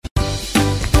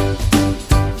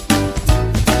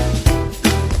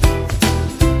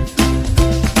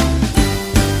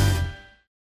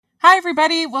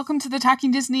everybody. Welcome to the Talking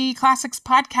Disney Classics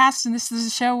podcast. And this is a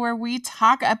show where we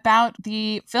talk about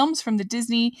the films from the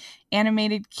Disney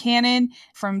animated canon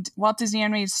from Walt Disney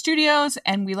Animated Studios.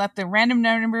 And we let the random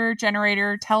number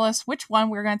generator tell us which one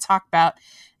we're going to talk about.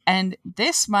 And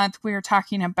this month we are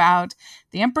talking about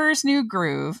The Emperor's New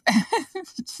Groove.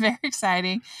 It's very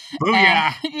exciting.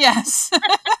 Booyah! Yes.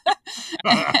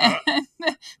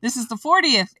 And this is the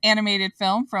 40th animated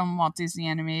film from Walt Disney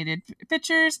Animated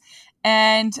Pictures.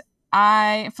 And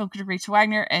I am filmmaker Rachel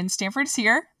Wagner, and Stanford is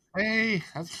here. Hey,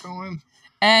 how's it going?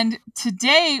 And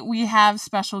today we have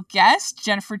special guest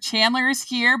Jennifer Chandler is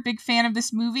here. Big fan of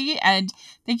this movie, and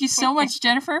thank you so much,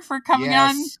 Jennifer, for coming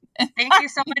on. Thank you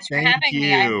so much for having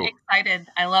me. I'm excited.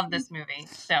 I love this movie,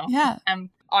 so yeah, I'm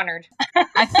honored.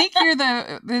 I think you're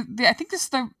I think this is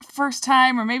the first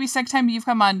time, or maybe second time, you've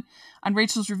come on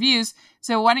Rachel's reviews.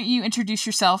 So why don't you introduce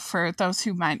yourself for those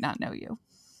who might not know you?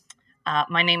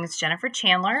 My name is Jennifer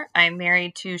Chandler. I'm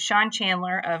married to Sean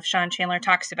Chandler of Sean Chandler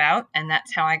Talks About, and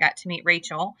that's how I got to meet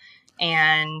Rachel.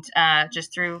 And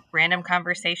just through random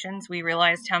conversations, we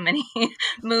realized how many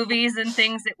movies and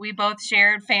things that we both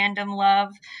shared, fandom,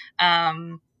 love.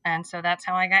 And so that's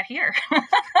how I got here.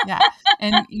 Yeah.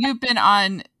 And you've been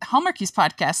on Hallmarky's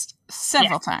podcast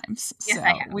several times. Yes, so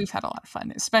we've had a lot of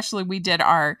fun. Especially we did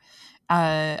our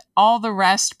All the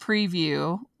Rest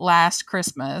preview last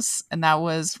Christmas, and that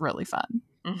was really fun.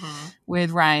 Mm-hmm.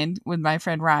 With my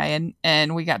friend Ryan,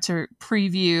 and we got to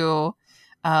preview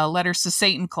Letters to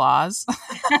Satan Claus.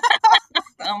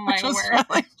 Oh my word.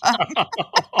 Really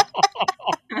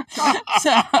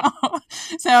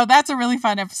so that's a really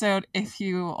fun episode if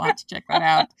you want to check that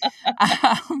out.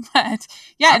 But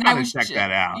yeah, I'm gonna check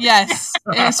that out. Yes,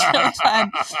 it's really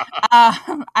fun.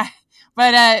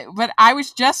 But I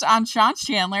was just on Sean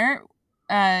Chandler.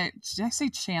 Did I say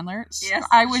Chandler? Yes.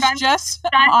 I was just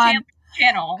on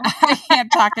channel. I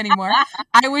can't talk anymore.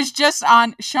 I was just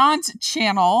on Sean's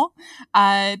channel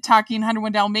talking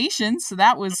 101 Dalmatians, so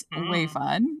that was way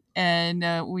fun.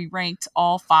 And we ranked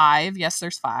all 5. Yes,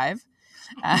 there's 5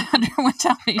 101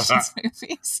 Dalmatians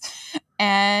movies.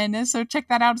 And so check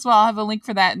that out as well. I'll have a link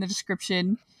for that in the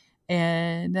description.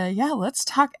 And let's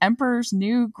talk Emperor's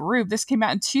New Groove. This came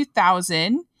out in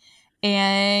 2000.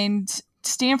 And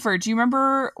Stanford, do you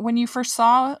remember when you first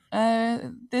saw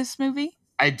this movie?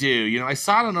 I do. I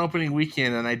saw it on opening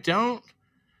weekend, and I don't.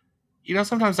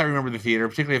 Sometimes I remember the theater,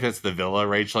 particularly if it's the Villa,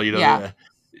 Rachel.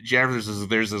 Jennifer,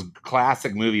 there's this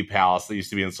classic movie palace that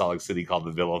used to be in Salt Lake City called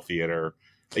the Villa Theater.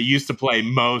 It used to play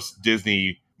most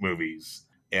Disney movies.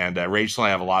 And Rachel and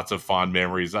I have lots of fond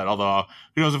memories. Although,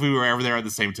 who knows if we were ever there at the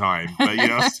same time. But,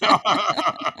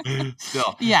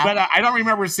 still. Yeah. But I don't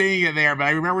remember seeing it there. But I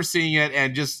remember seeing it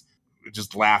and just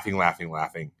laughing.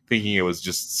 Thinking it was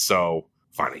just so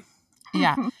funny.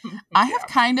 Yeah. I have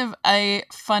kind of a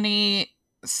funny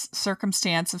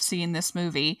circumstance of seeing this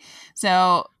movie.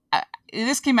 So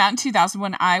this came out in 2000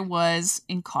 when I was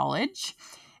in college.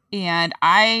 And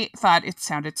I thought it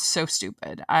sounded so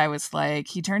stupid. I was like,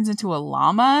 he turns into a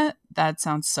llama? That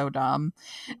sounds so dumb.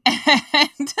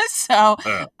 And so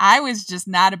I was just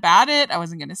not about it. I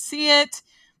wasn't going to see it.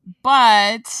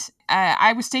 But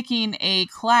I was taking a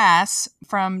class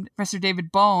from Professor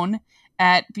David Bone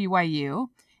at BYU.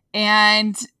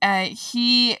 And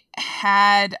he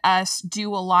had us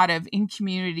do a lot of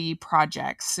in-community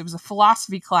projects. It was a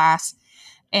philosophy class.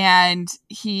 And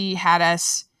he had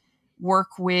us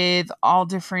work with all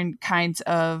different kinds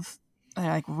of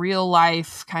like real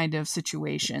life kind of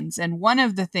situations. And one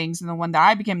of the things, and the one that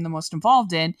I became the most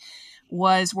involved in,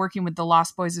 was working with the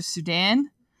Lost Boys of Sudan.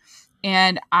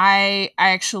 And I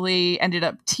actually ended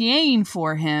up TAing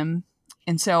for him.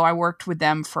 And so I worked with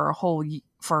them for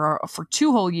for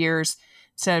 2 whole years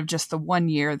instead of just the 1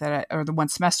 year or the 1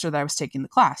 semester that I was taking the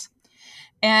class.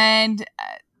 And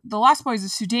the Lost Boys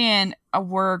of Sudan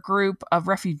were a group of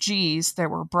refugees that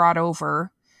were brought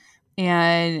over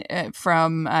and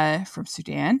from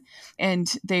Sudan,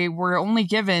 and they were only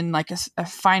given like a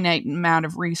finite amount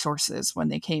of resources when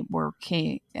they were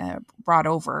brought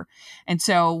over. And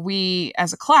so we,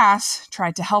 as a class,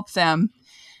 tried to help them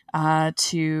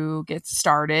to get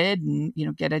started and,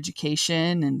 get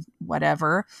education and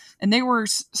whatever. And they were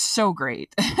so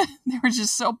great. They were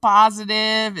just so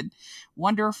positive and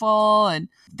wonderful. And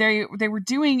they were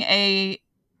doing I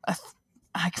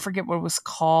forget what it was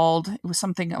called. It was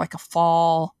something like a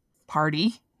fall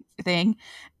party thing.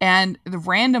 And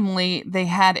randomly they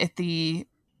had at the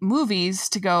movies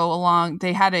to go along.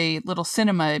 They had a little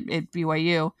cinema at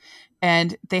BYU.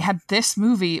 And they had this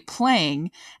movie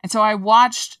playing. And so I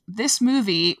watched this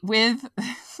movie with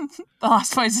the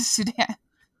Lost Boys of Sudan.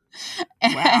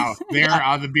 Wow, they're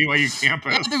on the BYU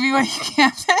campus. At the BYU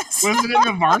campus. Was it in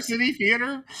the Varsity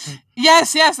Theater?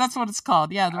 Yes, that's what it's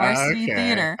called. Yeah, the Varsity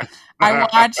Theater. I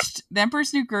watched The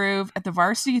Emperor's New Groove at the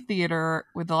Varsity Theater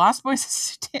with the Lost Boys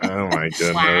students. Oh my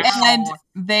goodness. Wow. And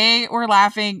they were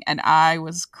laughing and I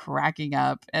was cracking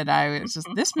up. And I was just,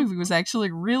 this movie was actually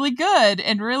really good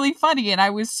and really funny. And I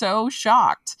was so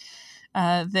shocked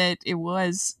that it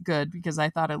was good because I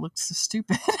thought it looked so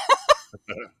stupid.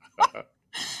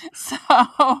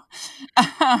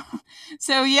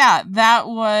 So yeah, that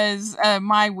was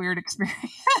my weird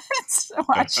experience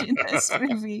watching this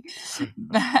movie.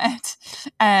 But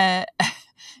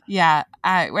yeah,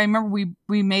 I remember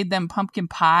we made them pumpkin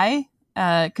pie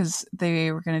because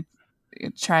they were going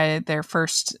to try their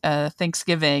first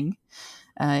Thanksgiving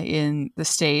in the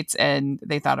States, and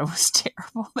they thought it was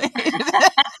terrible. They hated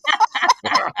it.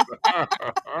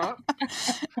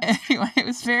 Anyway, it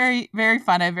was very, very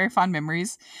fun. I have very fond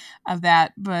memories of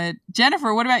that. But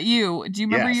Jennifer, what about you? Do you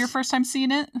remember your first time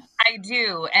seeing it? I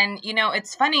do. And,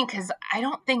 it's funny because I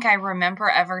don't think I remember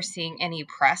ever seeing any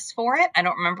press for it. I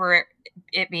don't remember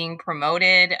it being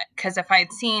promoted, because if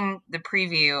I'd seen the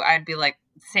preview, I'd be like,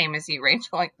 same as you,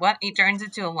 Rachel. Like, what? He turns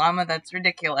into a llama? That's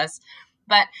ridiculous.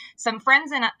 But some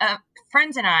friends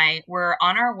and I were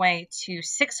on our way to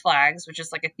Six Flags, which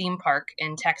is like a theme park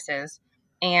in Texas.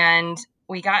 And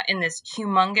we got in this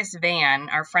humongous van.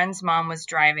 Our friend's mom was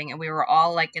driving, and we were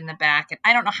all like in the back. And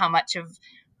I don't know how much of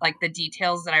like the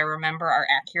details that I remember are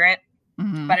accurate,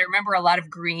 but I remember a lot of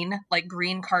green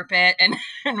carpet and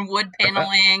wood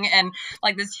paneling and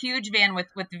like this huge van with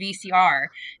VCR.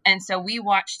 And so we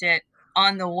watched it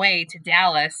on the way to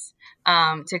Dallas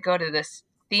to go to this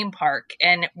theme park,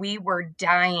 and we were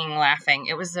dying laughing.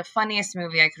 It was the funniest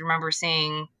movie I could remember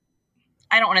seeing.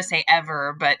 I don't want to say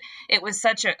ever, but it was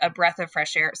such a breath of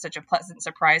fresh air. It was such a pleasant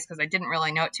surprise because I didn't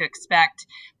really know what to expect.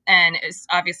 And it's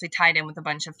obviously tied in with a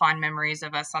bunch of fond memories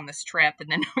of us on this trip.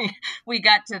 And then we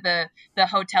got to the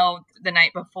hotel the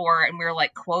night before, and we were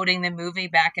like quoting the movie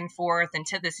back and forth. And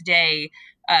to this day,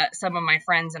 some of my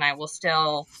friends and I will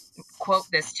still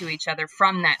quote this to each other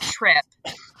from that trip.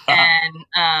 And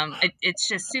it's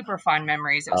just super fun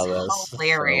memories. It was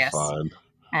hilarious. So fun.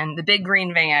 And the big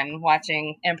green van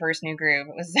watching Emperor's New Groove.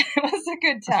 It was a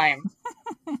good time.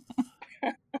 Now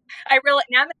I'm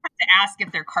gonna have to ask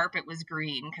if their carpet was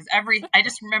green, because I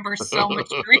just remember so much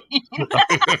green.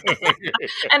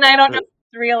 And I don't know if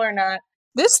it's real or not.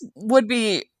 This would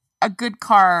be a good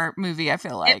car movie, I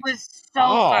feel like. It was so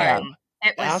fun.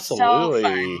 It was absolutely. So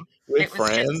fun. With it was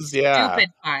friends, just stupid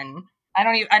fun. I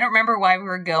don't remember why we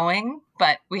were going,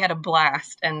 but we had a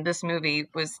blast, and this movie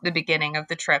was the beginning of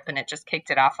the trip, and it just kicked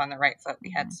it off on the right foot.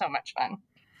 We had so much fun.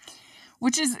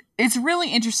 It's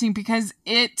really interesting because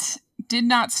it did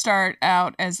not start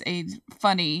out as a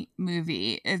funny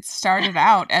movie. It started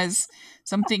out as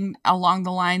something along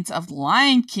the lines of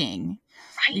Lion King.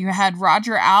 Right. You had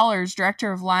Roger Allers,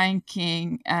 director of Lion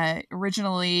King,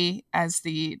 originally as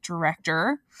the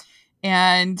director,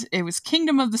 and it was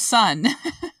Kingdom of the Sun.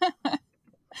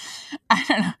 I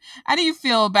don't know. How do you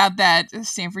feel about that,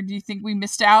 Stanford? Do you think we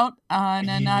missed out on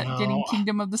not getting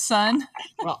Kingdom of the Sun?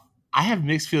 Well, I have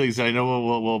mixed feelings, and I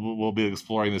know we'll be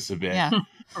exploring this a bit.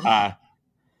 Yeah.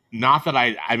 Not that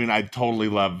I totally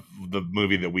love the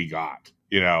movie that we got.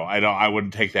 I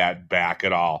wouldn't take that back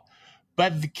at all.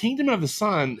 But the Kingdom of the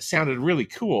Sun sounded really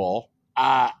cool.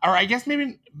 Or I guess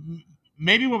maybe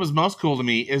what was most cool to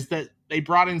me is that they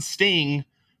brought in Sting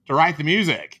to write the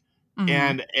music,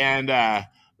 and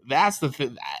that's the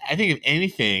thing. I think if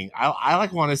anything, I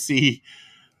want to see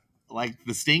like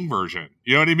the Sting version.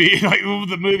 You know what I mean? Like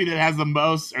the movie that has the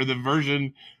most, or the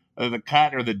version, or the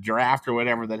cut, or the draft, or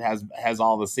whatever that has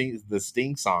all the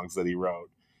Sting songs that he wrote.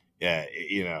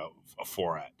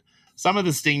 For it. Some of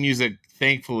the Sting music,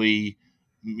 thankfully,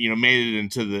 made it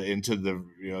into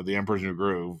the the Emperor's New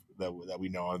Groove that we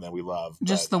know and that we love.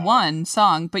 Just the one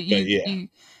song, but you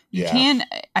can,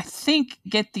 I think,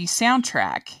 get the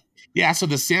soundtrack. Yeah, so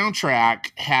the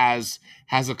soundtrack has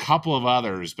a couple of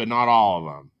others, but not all of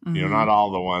them. Mm-hmm. Not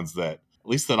all the ones that, at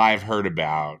least that I've heard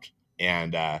about.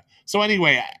 And so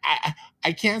anyway,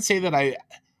 I can't say that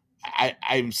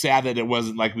I'm sad that it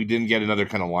wasn't like we didn't get another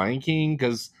kind of Lion King,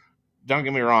 because don't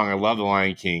get me wrong, I love the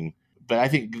Lion King, but I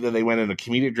think that they went in a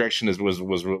comedic direction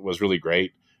was really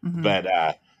great. Mm-hmm.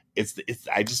 But it's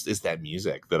that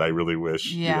music that I really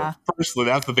wish. Yeah. Personally,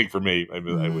 that's the thing for me. I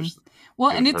wish.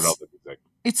 Well, and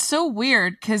it's so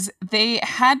weird because they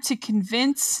had to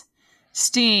convince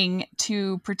Sting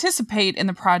to participate in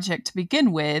the project to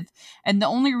begin with, and the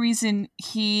only reason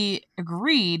he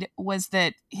agreed was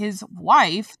that his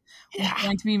wife was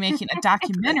going to be making a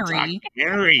documentary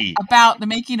about the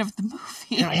making of the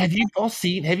movie. Now, have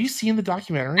you seen the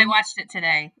documentary? I watched it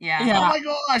today. Yeah. Oh my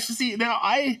gosh! See, now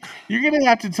you're gonna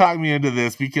have to talk me into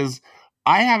this because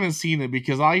I haven't seen it,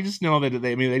 because I just know that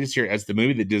they just hear it as the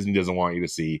movie that Disney doesn't want you to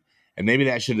see. And maybe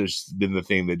that should have been the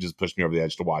thing that just pushed me over the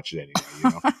edge to watch it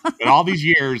anyway. But all these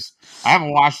years, I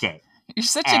haven't watched it. You're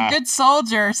such a good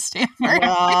soldier, Stanford.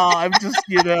 Well, I'm just,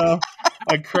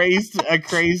 a crazed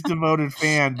devoted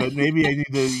fan. But maybe I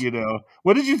need to,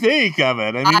 what did you think of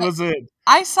it? I mean, was it?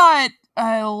 I saw it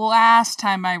last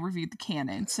time I reviewed the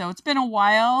canon, so it's been a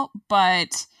while.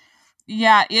 But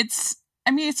yeah, it's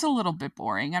a little bit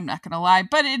boring. I'm not gonna lie,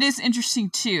 but it is interesting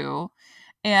too.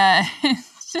 And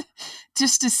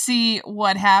just to see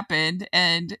what happened,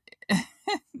 and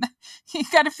you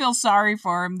got to feel sorry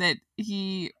for him that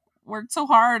he worked so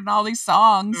hard on all these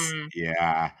songs.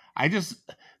 Yeah, it just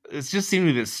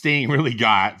seemed that Sting really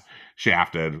got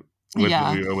shafted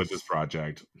with this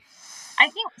project. I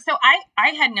think so. I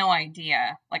had no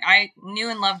idea. Like, I knew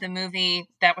and loved the movie.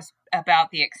 That was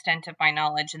about the extent of my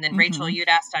knowledge. And then Rachel, you'd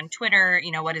asked on Twitter,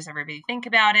 what does everybody think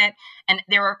about it? And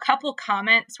there were a couple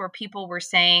comments where people were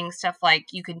saying stuff like,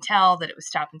 you can tell that it was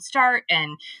stop and start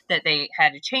and that they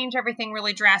had to change everything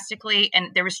really drastically.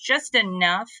 And there was just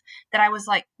enough that I was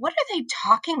like, what are they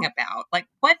talking about? Like,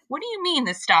 what do you mean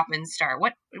the stop and start?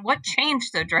 What changed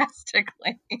so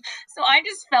drastically? So I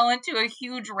just fell into a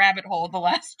huge rabbit hole the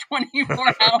last 24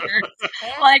 hours,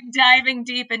 like diving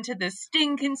deep into the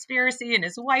Sting conspiracy and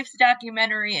his wife's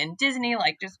documentary and Disney,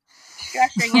 like just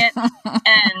gushing it.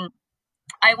 And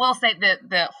I will say that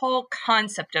the whole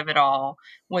concept of it all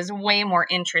was way more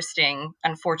interesting,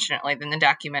 unfortunately, than the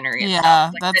documentary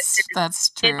itself. Yeah, that's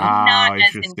true. It's not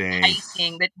as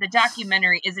enticing. The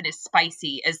documentary isn't as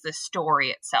spicy as the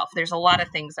story itself. There's a lot of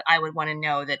things that I would want to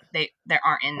know that there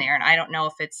aren't in there. And I don't know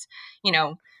if it's,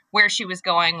 where she was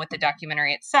going with the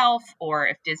documentary itself, or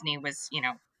if Disney was,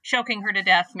 choking her to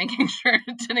death, making sure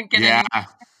it didn't get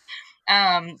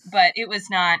any. But it was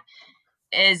not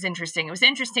as interesting. It was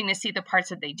interesting to see the parts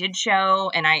that they did show,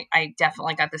 and I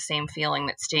definitely got the same feeling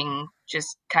that Sting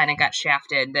just kind of got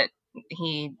shafted, that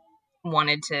he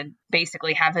wanted to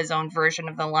basically have his own version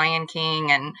of the Lion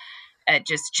King, and it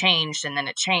just changed, and then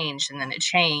it changed, and then it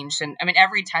changed. And I mean,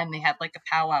 every time they had like a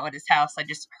powwow at his house, I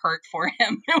just hurt for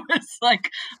him. It was like,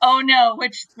 oh no,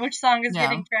 which song is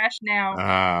getting trashed now?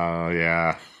 Oh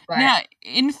yeah. But, now,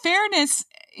 in fairness,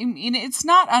 it's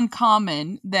not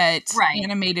uncommon that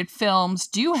animated films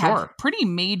do have pretty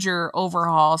major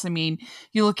overhauls. I mean,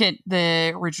 you look at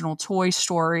the original Toy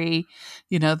Story,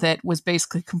 that was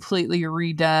basically completely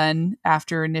redone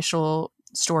after initial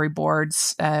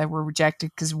storyboards were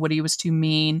rejected because Woody was too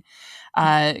mean.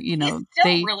 He's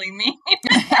still really mean.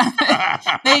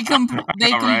 they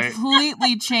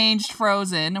completely changed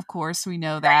Frozen. Of course, we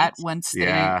know that once they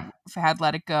had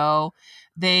Let It Go.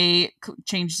 They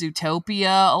changed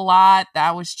Zootopia a lot.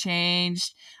 That was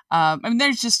changed.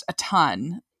 There's just a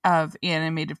ton of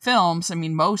animated films. I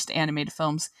mean, most animated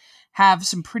films have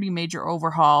some pretty major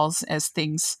overhauls as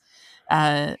things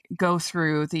go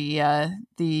through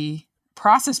the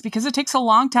process, because it takes a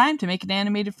long time to make an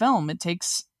animated film. It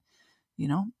takes,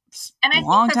 and I think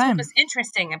that's what was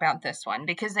interesting about this one,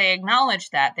 because they acknowledge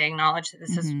that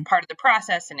this is part of the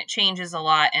process and it changes a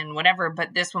lot and whatever,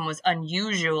 but this one was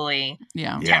unusually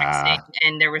taxing,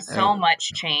 and there was so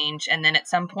much change. And then at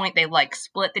some point they like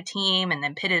split the team and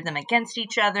then pitted them against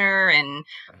each other, and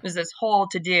it was this whole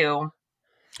to-do.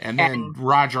 And then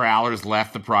Roger Allers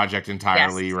left the project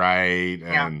entirely, right?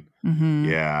 And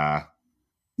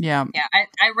Yeah,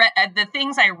 I read the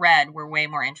things I read were way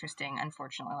more interesting,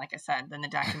 unfortunately, like I said, than the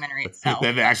documentary itself.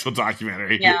 Than the actual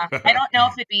documentary. Yeah, I don't know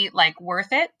if it'd be like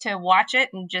worth it to watch it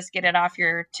and just get it off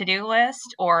your to-do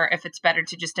list, or if it's better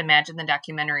to just imagine the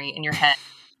documentary in your head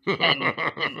and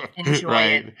enjoy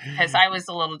it, because I was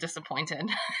a little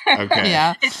disappointed. Okay.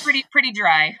 Yeah, it's pretty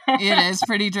dry. It is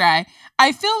pretty dry.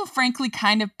 I feel frankly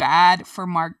kind of bad for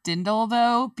Mark Dindal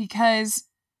though, because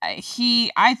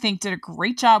he, I think, did a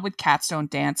great job with Cats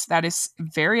Don't Dance. That is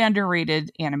very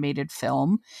underrated animated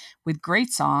film with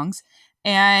great songs.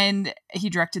 And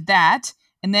he directed that.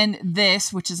 And then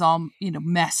this, which is all,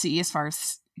 messy as far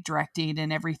as directing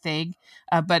and everything,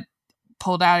 but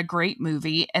pulled out a great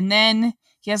movie. And then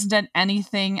he hasn't done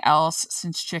anything else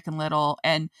since Chicken Little.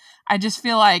 And I just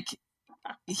feel like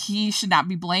he should not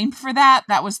be blamed for that.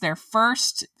 That was their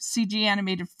first CG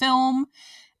animated film.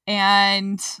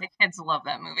 And the kids love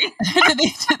that movie. do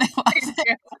they watch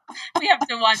it? We have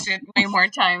to watch it way more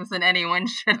times than anyone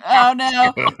should. Oh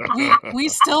no, we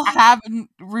still haven't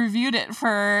reviewed it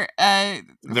for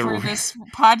this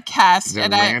podcast. The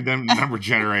random number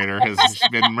generator has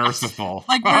been merciful.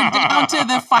 Like we're down to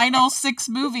the final 6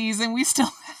 movies, and we still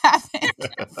haven't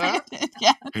reviewed it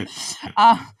yet.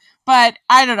 But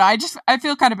I don't know. I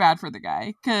feel kind of bad for the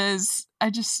guy because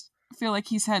I just feel like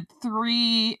he's had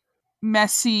 3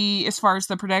 messy, as far as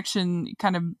the production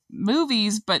kind of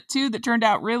movies, but 2 that turned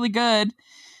out really good,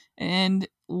 and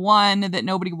 1 that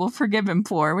nobody will forgive him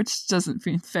for, which doesn't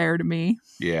feel fair to me.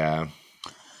 Yeah.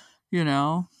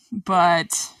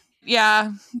 But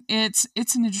yeah,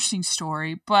 it's an interesting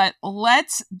story, but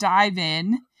let's dive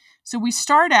in. So we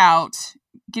start out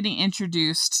getting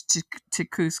introduced to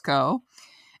Cusco,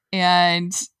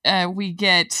 and we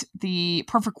get the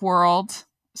Perfect World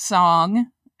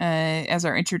song as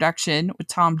our introduction with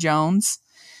Tom Jones.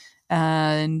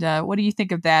 And what do you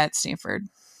think of that, Stanford?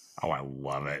 Oh, I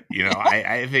love it.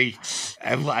 I think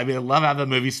I love how the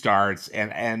movie starts,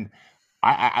 and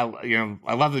I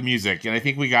love the music, and I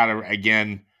think we got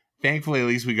thankfully, at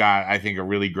least we got, I think, a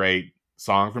really great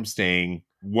song from Sting.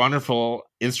 Wonderful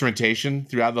instrumentation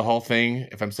throughout the whole thing,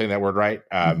 if I'm saying that word right.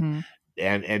 And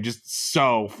just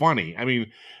so funny. I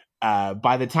mean,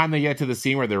 by the time they get to the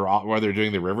scene where they're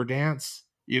doing the river dance,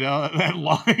 that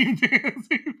line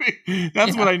dancing,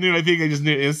 that's what I knew. I think I just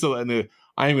knew instantly. I knew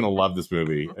I'm going to love this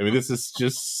movie. I mean, this is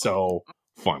just so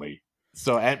funny.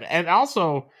 So, and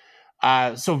also,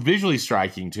 so visually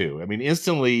striking too. I mean,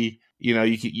 instantly,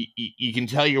 you can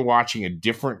tell you're watching a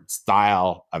different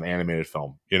style of animated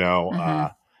film.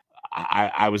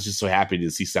 I was just so happy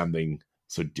to see something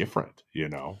so different,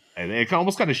 and it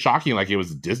almost kind of shocking, like it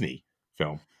was a Disney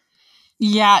film.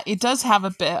 Yeah, it does have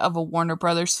a bit of a Warner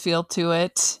Brothers feel to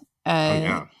it.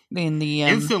 In the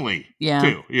instantly,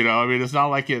 too. I mean, it's not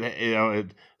like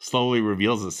it slowly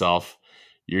reveals itself.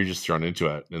 You're just thrown into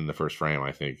it in the first frame,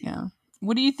 I think. Yeah.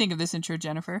 What do you think of this intro,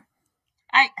 Jennifer?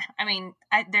 I mean,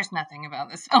 there's nothing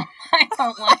about this film I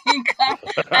don't like.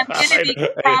 I'm going to be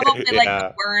probably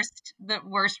the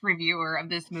worst reviewer of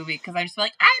this movie because I'm just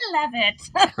like, I love it.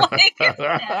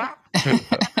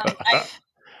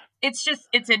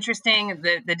 It's interesting.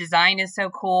 The design is so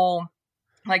cool.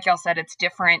 Like y'all said, it's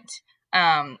different.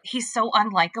 He's so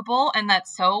unlikable, and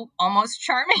that's so almost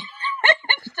charming.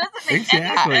 It doesn't make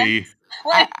any sense.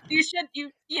 Like you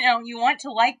want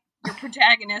to like your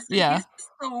protagonist. Yeah. He's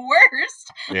the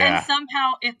worst. Yeah. And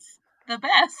somehow it's the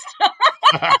best.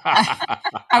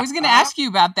 I was going to ask you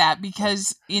about that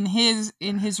because in his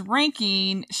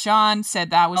ranking, Sean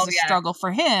said that was a struggle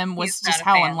for him, was just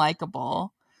how unlikable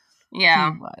he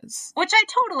was. Which I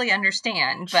totally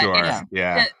understand, but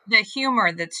the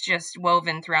humor that's just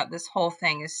woven throughout this whole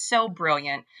thing is so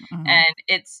brilliant. Mm-hmm. And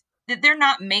they're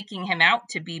not making him out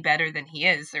to be better than he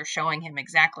is. They're showing him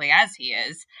exactly as he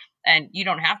is. And you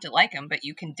don't have to like him, but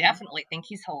you can definitely think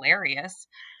he's hilarious.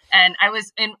 And I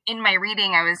was in my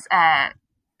reading, I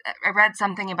read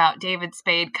something about David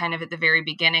Spade kind of at the very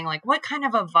beginning, like, what kind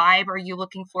of a vibe are you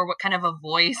looking for? What kind of a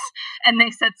voice? And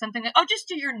they said something like, just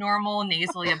do your normal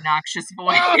nasally obnoxious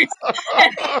voice. And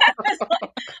I was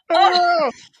like,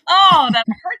 that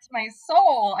hurts my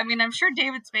soul. I mean, I'm sure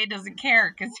David Spade doesn't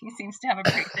care because he seems to have a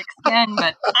pretty thick skin,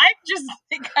 but I just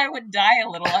think I would die a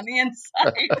little on the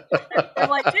inside. They're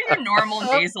like, do your normal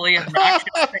nasally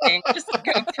obnoxious thing. Just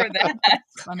go for that.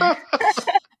 Funny.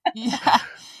 Yeah.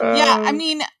 I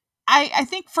mean, I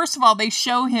think, first of all, they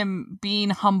show him being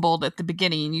humbled at the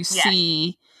beginning. You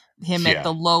see him at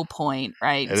the low point,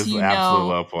 right? It is the absolute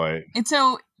low point. And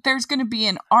so there's going to be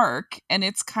an arc, and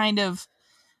it's kind of,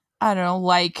 I don't know,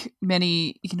 like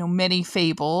many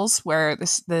fables where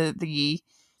the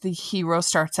hero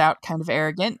starts out kind of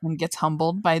arrogant and gets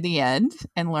humbled by the end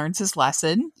and learns his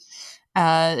lesson.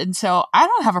 And so I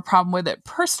don't have a problem with it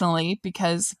personally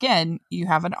because, again, you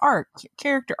have an arc,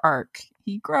 character arc.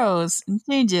 He grows and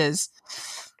changes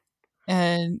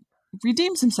and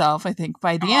redeems himself, I think,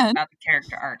 by the end. All about the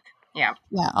character arc. Yeah.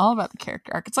 Yeah, all about the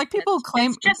character arc. It's like people who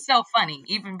claim... It's just so funny,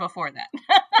 even before that.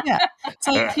 Yeah. It's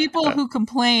like people who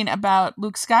complain about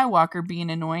Luke Skywalker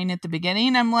being annoying at the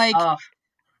beginning. I'm like,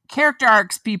 character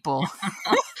arcs, people.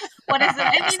 What is it?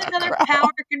 I need another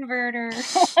power converter. You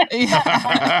say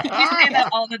that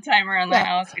all the time around the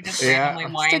house. We just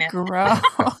randomly whine it. Grow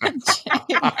and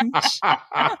change.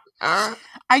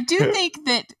 I do think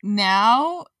that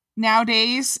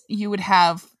nowadays you would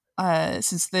have,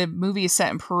 since the movie is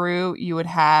set in Peru, you would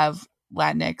have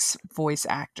Latinx voice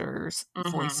actors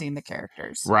voicing the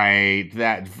characters. Right.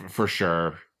 That for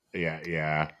sure.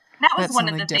 Yeah. That was That's one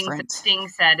of the something things that different. Sting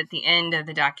said at the end of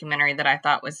the documentary that I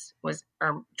thought was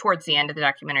or towards the end of the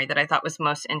documentary that I thought was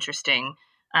most interesting,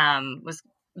 was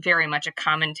very much a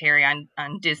commentary on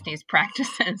Disney's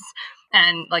practices.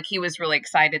 And like, he was really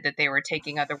excited that they were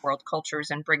taking other world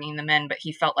cultures and bringing them in, but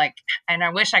he felt like, and I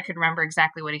wish I could remember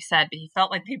exactly what he said, but he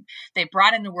felt like they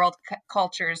brought in the world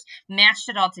cultures, mashed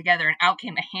it all together, and out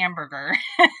came a hamburger.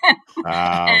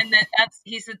 And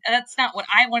he said, that's not what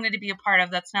I wanted to be a part of.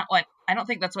 That's not what, I don't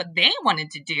think that's what they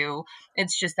wanted to do.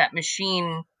 It's just that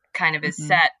machine kind of is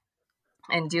set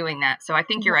and doing that. So I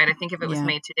think you're right. I think if it was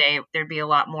made today, there'd be a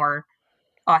lot more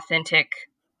authentic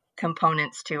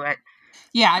components to it.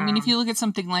 Yeah, I mean, if you look at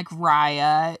something like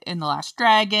Raya in The Last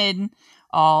Dragon,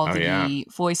 all the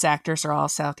voice actors are all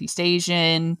Southeast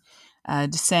Asian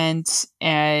descent,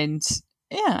 and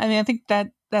yeah, I mean, I think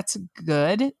that's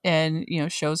good, and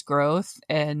shows growth,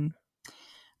 and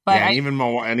even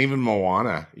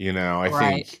Moana, I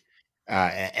think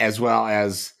as well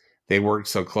as they worked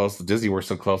so close, Disney worked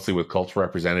so closely with cultural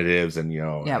representatives and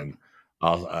and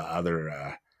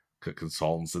other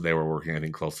consultants that they were working, I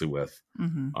think, closely with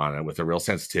on it, with a real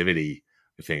sensitivity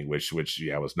thing, which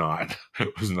was not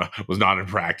in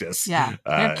practice. Yeah,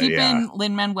 they're keeping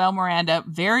Lin-Manuel Miranda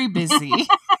very busy.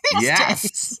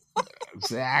 Yes,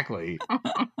 exactly.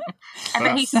 I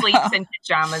bet he sleeps in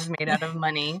pajamas made out of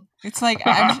money. It's like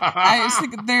I was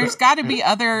thinking, there's got to be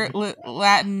other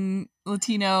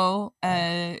Latino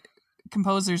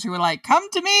composers who are like, "Come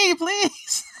to me,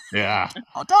 please." Yeah.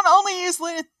 Don't only use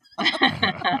Lin.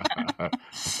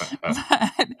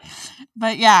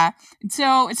 but yeah,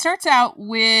 so it starts out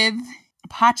with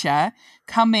Pacha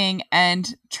coming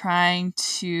and trying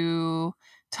to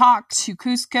talk to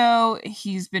Cusco.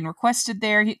 He's been requested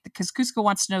there because Cusco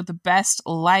wants to know the best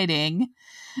lighting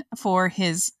for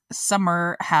his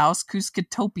summer house,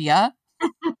 Cuscotopia.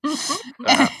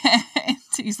 And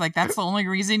he's like, that's the only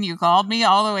reason you called me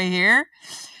all the way here.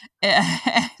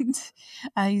 And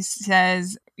he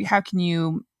says, how can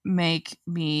you make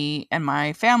me and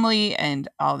my family and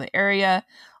all the area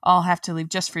all have to leave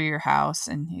just for your house?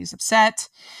 And he's upset.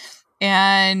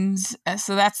 And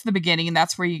so that's the beginning, and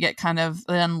that's where you get kind of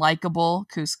the unlikable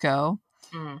Cusco.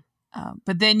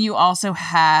 But then you also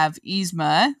have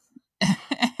Yzma,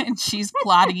 and she's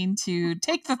plotting to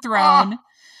take the throne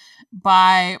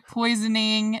by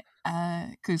poisoning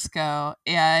Cusco.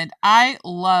 And I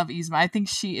love Yzma. I think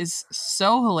she is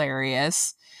so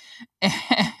hilarious.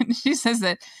 And she says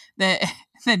that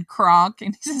then Kronk,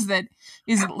 and he says that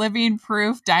he's living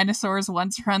proof dinosaurs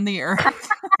once run the earth.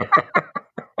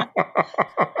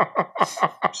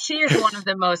 She is one of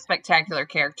the most spectacular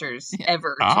characters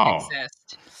ever to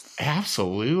exist.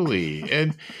 Absolutely.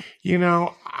 And,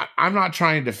 I'm not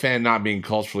trying to defend not being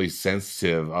culturally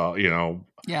sensitive,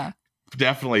 Yeah.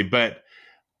 Definitely. But,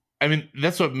 I mean,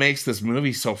 that's what makes this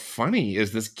movie so funny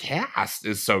is this cast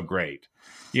is so great.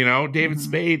 David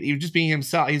Spade, he's just being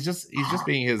himself. He's just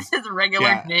being his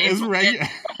regular name.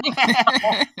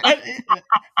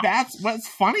 That's what's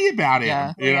funny about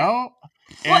him, Well,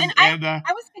 I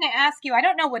was going to ask you, I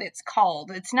don't know what it's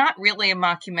called. It's not really a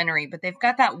mockumentary, but they've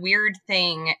got that weird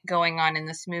thing going on in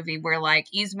this movie where like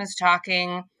Yzma's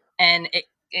talking and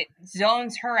it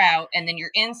zones her out, and then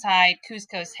you're inside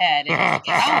Cusco's head, and he's like,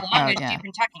 how long has she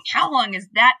been talking? How long has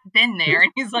that been there?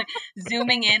 And he's like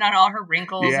zooming in on all her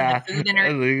wrinkles and the food in her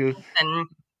teeth and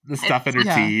the stuff in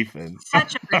her teeth, and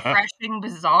such a refreshing,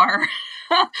 bizarre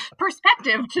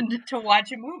perspective to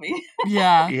watch a movie.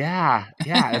 Yeah.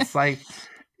 It's like,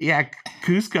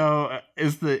 Cusco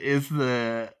is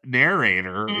the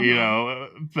narrator,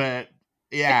 but.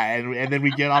 Yeah, and then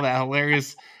we get all that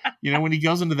hilarious, when he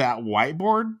goes into that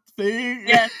whiteboard thing.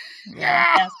 Yes.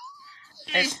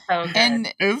 It's so good.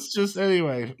 And it's just,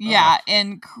 anyway. Yeah,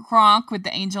 and Kronk with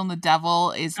the angel and the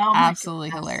devil is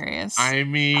absolutely hilarious. I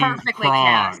mean, perfectly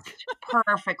cast.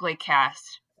 Perfectly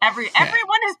cast. Everyone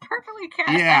is perfectly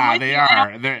cast. Yeah, they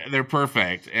are. They're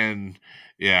perfect, and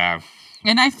yeah.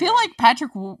 And I feel like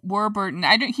Patrick Warburton,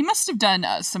 he must have done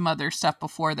some other stuff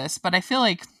before this, but I feel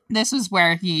like this was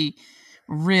where he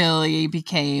really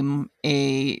became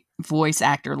a voice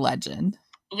actor legend.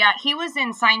 Yeah, he was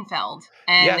in Seinfeld.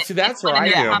 And see, that's where I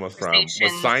knew him from, was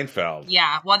Seinfeld.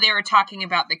 Yeah, while they were talking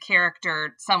about the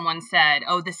character, someone said,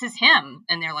 oh, this is him.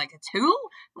 And they're like, it's who?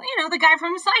 Well, the guy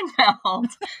from Seinfeld.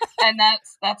 And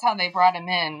that's how they brought him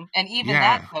in. And even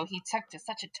that, though, he took to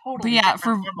such a totally different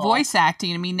for level. Voice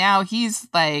acting, I mean, now he's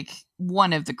like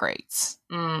one of the greats,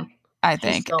 I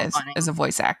think, so as a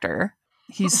voice actor.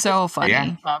 He's so funny.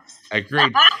 Yeah,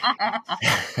 agreed.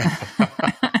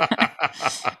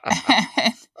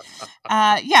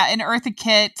 And Eartha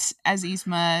Kitt as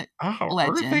Yzma,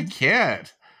 legend. Eartha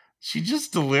Kitt. she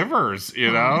just delivers,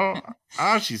 you know?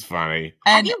 Oh, she's funny.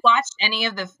 Have you watched any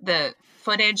of the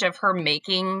footage of her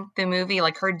making the movie,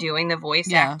 like her doing the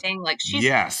voice acting? Like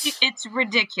it's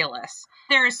ridiculous.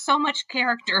 There is so much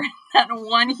character in that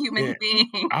one human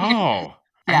being. Oh,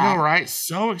 I know, right?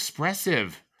 So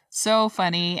expressive. So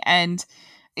funny. And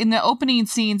in the opening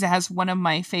scenes, it has one of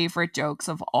my favorite jokes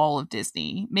of all of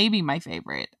Disney. Maybe my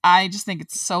favorite. I just think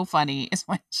it's so funny. Is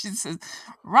when she says,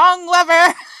 "Wrong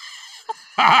lever."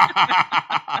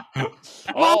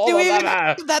 What do we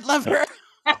that lever?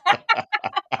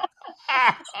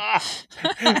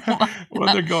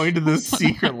 When they're going to the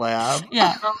secret lab.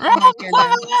 Yeah.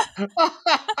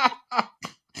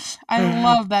 I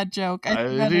love that joke.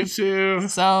 I do too.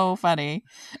 So funny.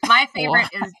 My favorite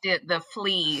is the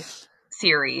flea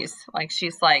series. Like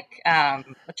she's like, I'll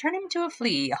turn him into a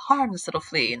flea, a harmless little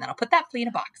flea, and then I'll put that flea in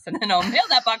a box, and then I'll mail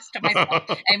that box to myself.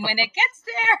 And when it gets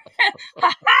there,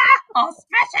 I'll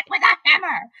smash it with a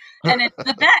hammer. And it's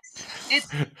the best.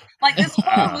 It's like this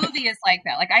whole movie is like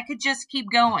that. Like I could just keep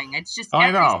going. It's just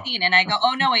every scene, and I go,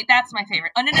 oh no, wait, that's my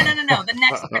favorite. Oh no. The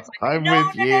next part's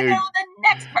my favorite. No, the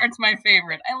next part's my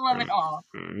favorite. I love it all.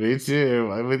 Me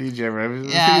too. I'm with you, Jim. I was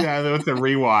thinking that with the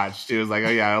rewatch. It was like, oh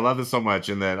yeah, I love this so much,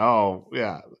 and then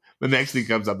the next thing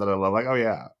comes up that I love. Like, oh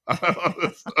yeah.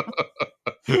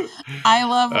 I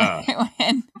love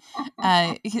when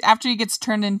after he gets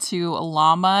turned into a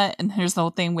llama, and there's the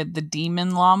whole thing with the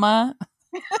demon llama.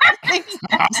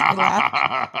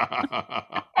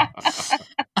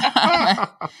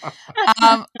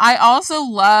 I also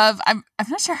love. I'm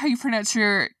not sure how you pronounce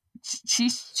her,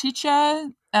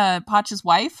 Chicha, Pacha's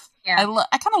wife. Yeah.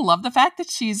 I kind of love the fact that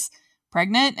she's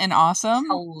pregnant and awesome. It's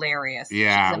hilarious.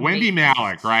 Yeah, Wendy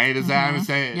Malick, right? Is that what I'm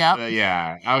saying? Yep.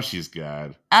 Yeah. Oh, she's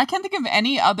good. I can't think of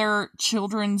any other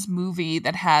children's movie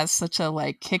that has such a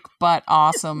like kick butt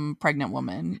awesome pregnant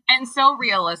woman. And so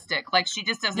realistic. Like she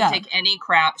just doesn't take any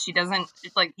crap. She doesn't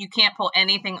like you can't pull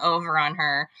anything over on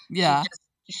her. Yeah.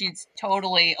 She's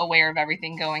totally aware of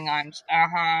everything going on.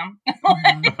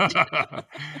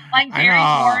 Like very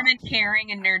warm and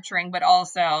caring and nurturing, but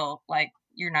also like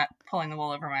you're not pulling the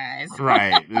wool over my eyes.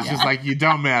 Right. It's just like you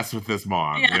don't mess with this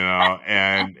mom, you know?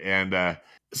 And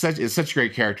it's such a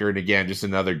great character, and again, just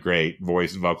another great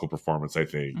voice and vocal performance, I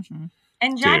think. Mm-hmm.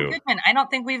 And John Goodman, I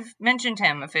don't think we've mentioned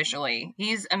him officially.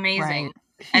 He's amazing. Right.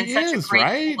 And such a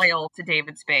great foil to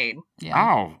David Spade. Yeah.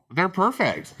 Oh, they're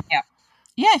perfect. Yeah.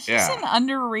 Yeah, he's an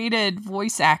underrated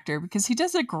voice actor because he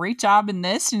does a great job in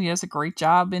this, and he does a great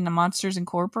job in the Monsters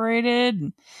Incorporated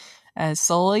and as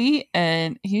Sully,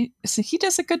 and he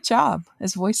does a good job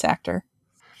as voice actor.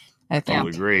 I think. I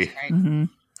agree. Mm-hmm.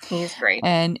 He's great.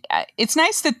 And it's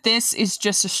nice that this is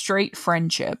just a straight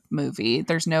friendship movie.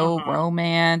 There's no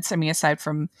romance. I mean, aside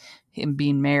from him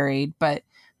being married, but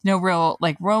no real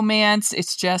like romance.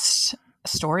 It's just a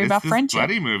story about friendship.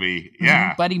 Buddy movie. Yeah.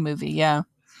 Mm-hmm. Buddy movie. Yeah.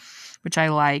 Which I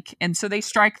like. And so they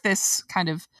strike this kind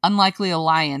of unlikely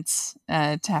alliance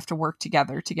to have to work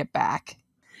together to get back.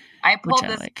 I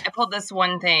pulled this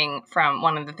one thing from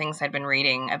one of the things I'd been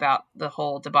reading about the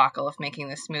whole debacle of making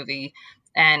this movie.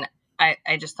 And I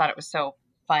just thought it was so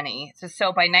funny.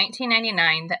 So by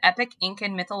 1999, the epic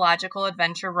Incan mythological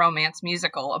adventure romance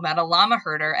musical about a llama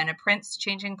herder and a prince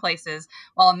changing places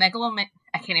while a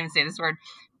I can't even say this word.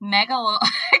 Megalo.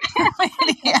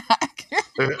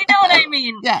 You know what I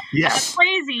mean? Yeah. Yes. A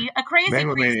crazy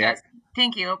priestess.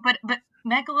 Thank you. But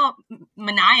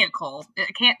megalomaniacal.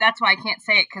 That's why I can't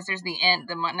say it because there's the end,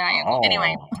 the maniacal. Oh.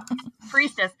 Anyway,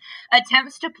 priestess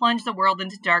attempts to plunge the world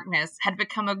into darkness had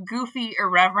become a goofy,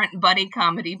 irreverent buddy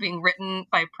comedy being written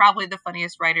by probably the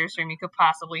funniest writer's room you could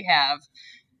possibly have.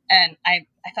 And I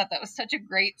thought that was such a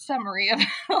great summary of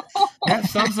that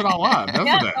sums it all up, doesn't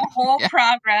it? The whole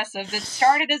progress of this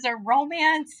started as a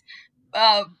romance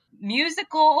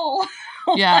musical,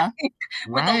 with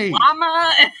a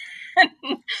llama,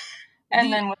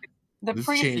 and then with the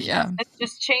priest.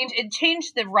 It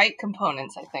changed the right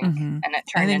components, I think, and it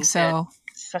turned into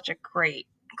such a great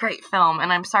film.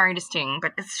 And I'm sorry to sting,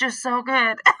 but it's just so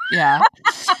good. Yeah.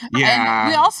 And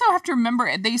we also have to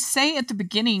remember, they say at the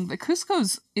beginning that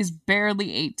Cusco is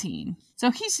barely 18, so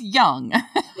he's young.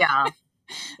 Yeah.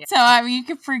 So I mean, you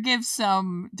could forgive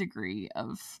some degree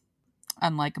of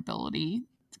unlikability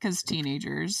because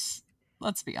teenagers,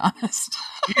 let's be honest.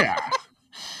 Yeah.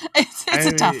 It's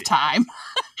a tough time.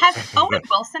 Has Owen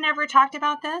Wilson ever talked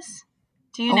about this?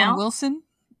 Do you know? Owen Wilson?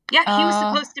 Yeah, he was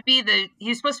supposed to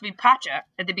be Pacha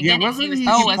at the beginning. Yeah, was he?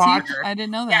 I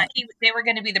didn't know that. Yeah, they were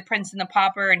going to be the Prince and the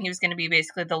Pauper, and he was going to be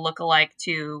basically the lookalike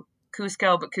to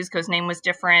Cusco, but Cusco's name was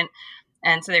different,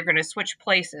 and so they were going to switch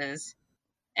places,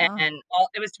 and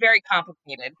it was very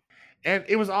complicated. And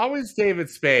it was always David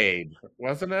Spade,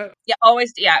 wasn't it? Yeah,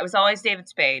 always. Yeah, it was always David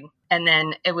Spade, and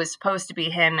then it was supposed to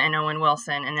be him and Owen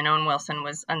Wilson, and then Owen Wilson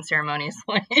was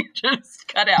unceremoniously just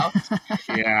cut out.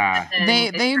 Yeah,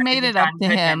 they made it up to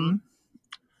him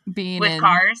being with in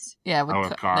Cars. Yeah,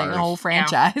 with Cars. The whole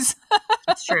franchise. Yeah.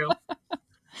 That's true.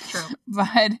 True.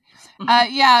 But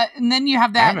yeah, and then you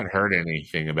have that. I haven't heard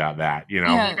anything about that. You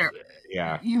know,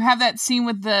 yeah. You have that scene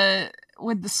with the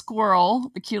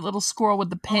squirrel, the cute little squirrel with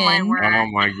the pin. Oh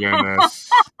my goodness,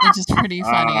 which is pretty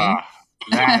funny.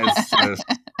 That is just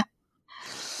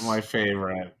my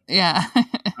favorite. Yeah,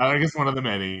 I guess one of the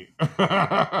many.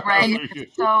 Right,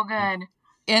 it's so good.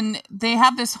 And they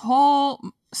have this whole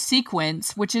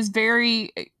sequence, which is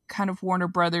very kind of Warner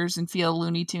Brothers and feel,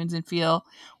 Looney Tunes and feel,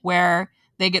 where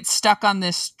they get stuck on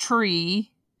this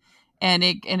tree, and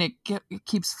it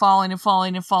keeps falling and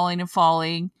falling and falling and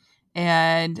falling,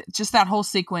 and just that whole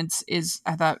sequence is,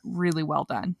 I thought, really well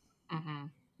done. Mm-hmm.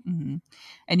 Mm-hmm.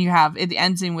 And you have it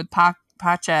ends in with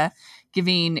Pacha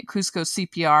giving Cusco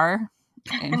CPR,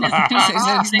 and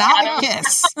it's not a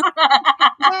kiss.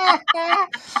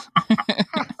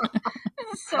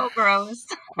 So gross.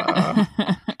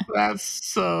 That's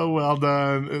so well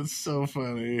done. It's so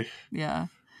funny. Yeah.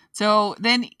 So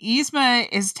then Yzma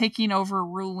is taking over,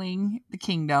 ruling the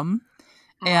kingdom.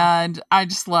 And I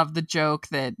just love the joke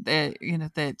that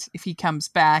that if he comes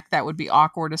back, that would be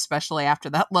awkward, especially after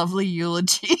that lovely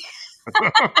eulogy.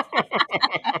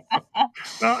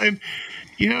 Well,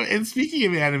 and speaking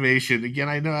of animation, again,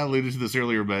 I know I alluded to this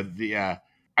earlier, but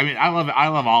I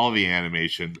love all of the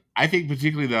animation. I think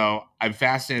particularly though, I'm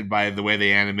fascinated by the way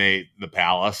they animate the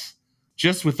palace,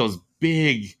 just with those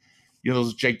big,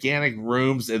 those gigantic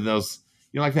rooms and those,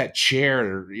 like that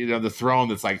chair, the throne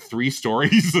that's like 3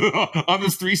 stories on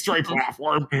this 3-story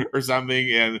platform or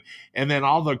something. And then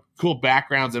all the cool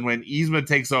backgrounds. And when Yzma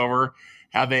takes over,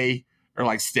 how they are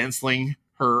like stenciling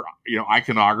her,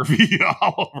 iconography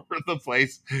all over the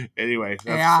place. Anyway,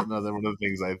 that's another one of the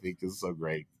things I think is so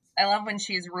great. I love when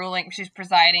she's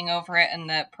presiding over it, and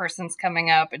the person's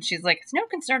coming up, and she's like, "It's no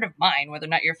concern of mine whether or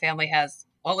not your family has,"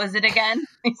 what was it again?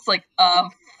 It's like,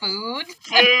 food? Food!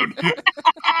 You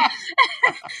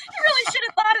really should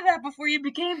have thought of that before you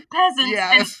became peasants.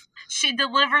 Yes. And she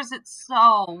delivers it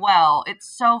so well. It's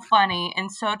so funny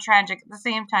and so tragic at the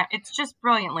same time. It's just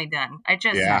brilliantly done. I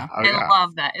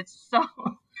love that. It's so...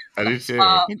 I do too.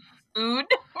 Food?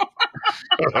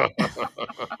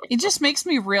 It just makes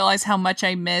me realize how much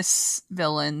I miss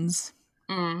villains.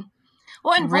 Mm.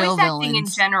 Well, and Real voice acting villains.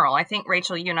 in general. I think,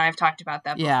 Rachel, you and I have talked about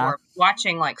that before. Yeah.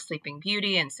 Watching like Sleeping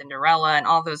Beauty and Cinderella and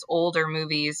all those older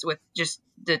movies with just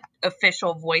the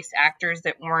official voice actors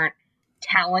that weren't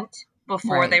talent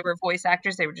before they were voice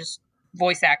actors. They were just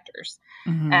voice actors.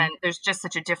 Mm-hmm. And there's just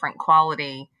such a different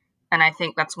quality. And I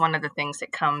think that's one of the things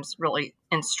that comes really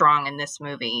in strong in this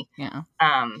movie. Yeah.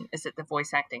 Is that the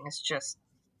voice acting is just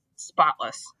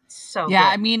spotless. So yeah,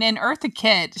 good. I mean, and Eartha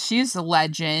Kitt, she's a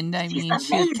legend. She's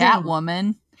amazing.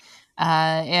 Catwoman.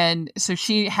 And so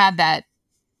she had that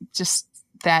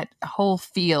whole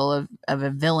feel of a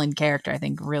villain character, I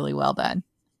think, really well done.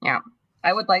 Yeah.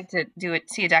 I would like to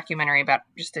see a documentary about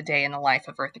just a day in the life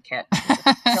of Eartha Kitt.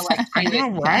 I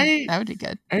know, right? That would be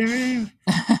good. I mean,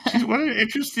 what an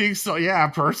interesting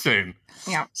person.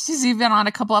 Yeah. She's even on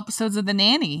a couple episodes of The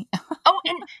Nanny. Oh,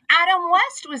 and Adam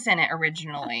West was in it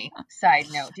originally. Side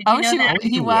note. Did you know that?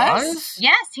 He was?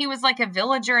 Yes, he was like a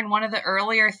villager in one of the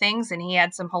earlier things, and he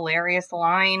had some hilarious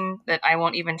line that I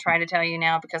won't even try to tell you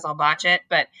now because I'll botch it,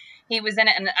 but he was in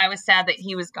it, and I was sad that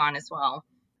he was gone as well,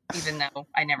 even though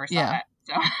I never saw that.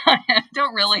 So I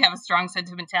don't really have a strong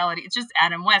sentimentality. It's just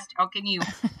Adam West. How can you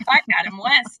cut Adam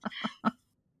West?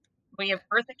 We have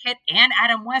Eartha Kitt and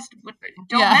Adam West.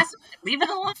 Don't mess with it. Leave it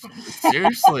alone.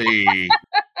 Seriously.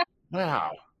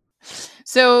 Wow.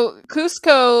 So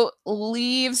Cusco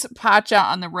leaves Pacha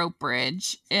on the rope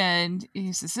bridge, and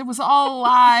he says it was all a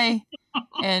lie,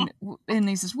 and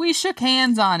he says we shook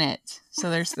hands on it. So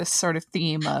there's this sort of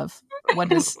theme of what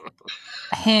does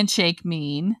a handshake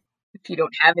mean if you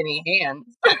don't have any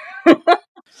hands.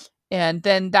 And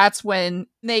then that's when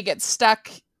they get stuck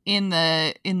in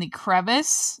the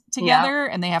crevice together,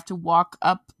 and they have to walk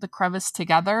up the crevice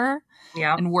together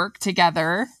and work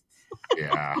together.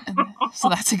 Yeah. So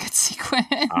that's a good sequence.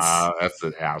 That's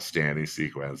an outstanding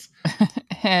sequence.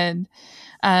 And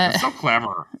it's so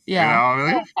clever.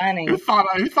 Yeah. So funny. Who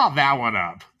thought that one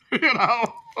up?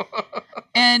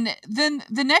 And then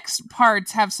the next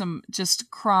parts have some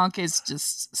Kronk is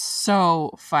just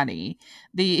so funny.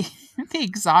 The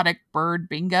exotic bird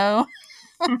bingo.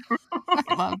 I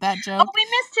love that joke. Oh, we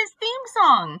missed his theme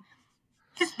song.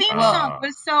 His theme song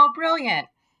was so brilliant.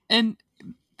 And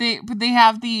they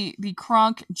have the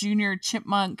Kronk Junior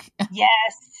Chipmunk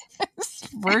Yes.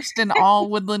 versed in all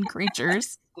woodland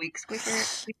creatures. Squeak, squeaker.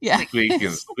 Squeak, Yeah. squeak.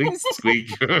 Squeak,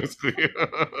 squeak.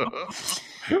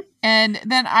 And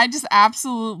then I just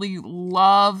absolutely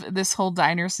love this whole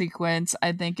diner sequence.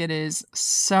 I think it is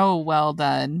so well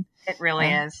done. It really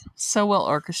is. So well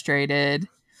orchestrated.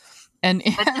 And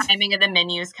the timing of the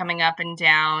menus coming up and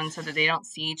down so that they don't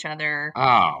see each other.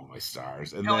 Oh, my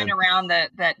stars. And going then, around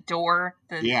that door.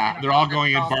 They're all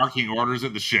going in barking orders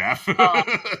at the chef.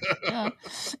 Yeah.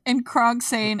 And Kronk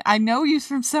saying, I know you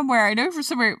from somewhere. I know you from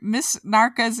somewhere. Miss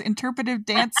Narca's interpretive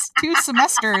dance 2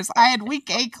 semesters. I had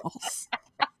weak ankles.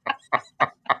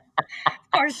 Of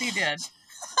course he did.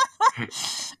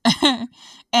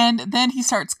 And then he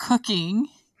starts cooking.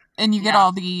 And you get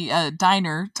all the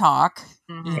diner talk.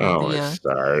 Mm-hmm. You know, my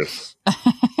stars.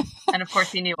 And of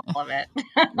course he knew all of it.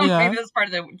 Yeah. Maybe it was part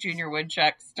of the Junior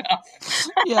Woodchuck stuff.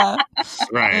 Yeah.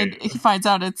 Right. And he finds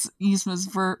out it's Yzma's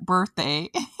birthday.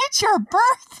 It's your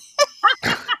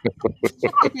birthday.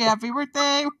 Happy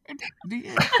birthday.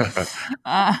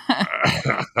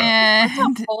 And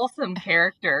a wholesome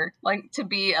character. Like to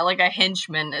be like a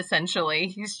henchman, essentially.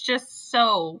 He's just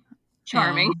so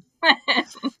charming.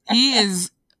 He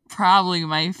is probably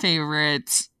my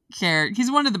favorite character. He's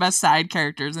one of the best side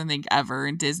characters I think ever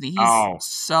in Disney. He's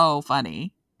so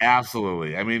funny.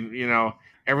 Absolutely. I mean,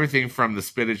 everything from the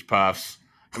spinach puffs.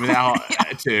 I mean,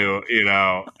 that to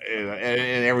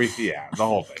and everything. Yeah, the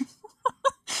whole thing.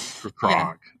 For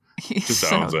Kronk,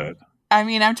 just owns it. I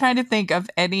mean, I'm trying to think of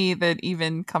any that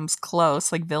even comes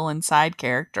close, like villain side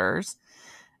characters.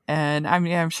 And I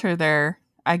mean, I'm sure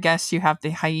I guess you have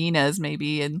the hyenas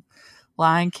maybe in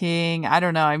Lion King. I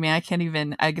don't know. I mean, I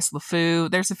guess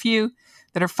LeFou. There's a few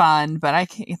that are fun, but I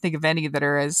can't think of any that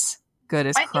are as good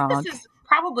as Kronk. I think this is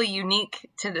probably unique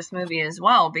to this movie as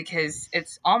well, because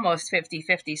it's almost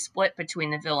 50-50 split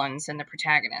between the villains and the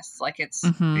protagonists. Like it's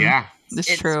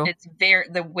it's true. It's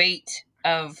the weight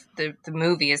of the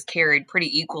movie is carried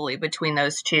pretty equally between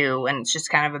those two, and it's just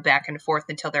kind of a back and forth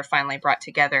until they're finally brought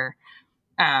together.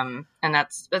 And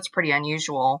that's pretty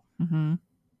unusual. Mm-hmm.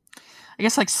 I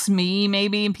guess like Smee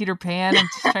maybe and Peter Pan. I'm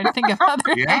just trying to think of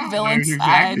other villain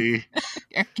side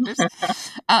characters.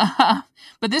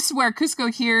 But this is where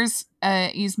Kuzco hears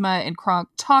Yzma and Kronk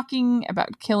talking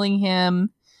about killing him,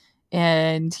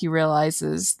 and he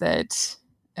realizes that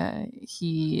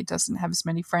he doesn't have as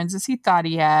many friends as he thought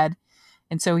he had.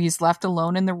 And so he's left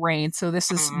alone in the rain. So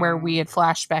this is where we had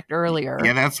flashbacked earlier.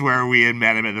 Yeah, that's where we had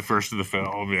met him at the first of the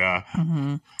film. Yeah.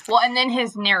 Mm-hmm. Well, and then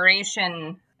his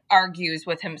narration argues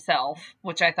with himself,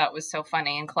 which I thought was so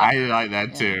funny and clever. I like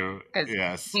that too.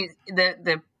 Yes. He's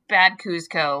the bad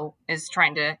Kuzco is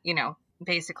trying to,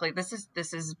 basically this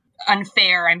is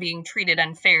unfair. I'm being treated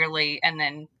unfairly, and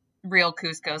then real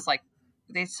Kuzco's like,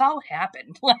 they saw what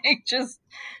happened. Like just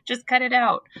cut it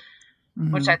out.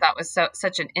 Mm-hmm. Which I thought was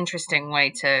such an interesting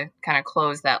way to kind of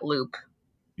close that loop.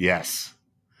 Yes.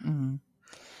 Mm-hmm.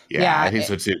 Yeah, I think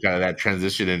so too. Kind of that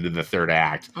transition into the third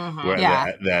act, where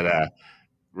that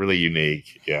really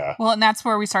unique. Yeah. Well, and that's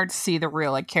where we start to see the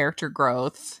real character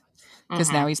growth, because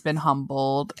now he's been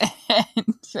humbled,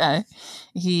 and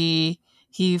he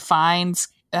finds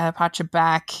Pacha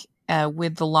back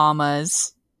with the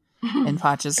llamas, and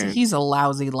Pacha's he's a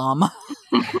lousy llama.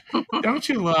 Don't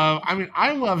you love? I mean,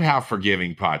 I love how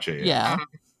forgiving Pacha is. Yeah.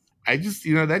 I just,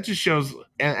 that just shows,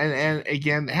 and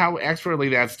again, how expertly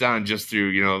that's done just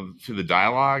through, through the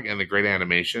dialogue and the great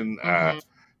animation. That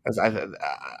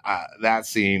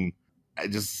scene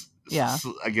just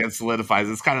again solidifies.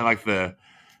 It's kind of like the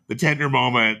tender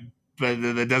moment, but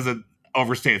that doesn't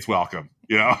overstay its welcome.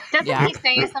 Doesn't he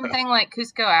say something like,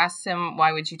 Kuzco asks him,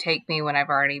 why would you take me when I've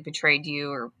already betrayed you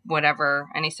or whatever?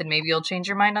 And he said, maybe you'll change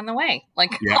your mind on the way.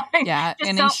 Like,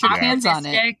 and so he shook hands on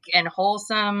it. And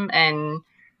wholesome and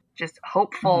just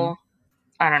hopeful.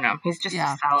 I don't know. He's just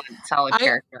a solid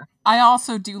character. I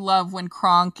also do love when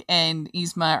Kronk and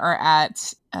Yzma are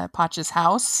at Pacha's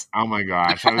house. Oh my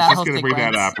gosh. I was just going to bring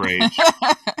that up,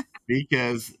 Rach.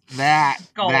 Because that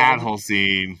whole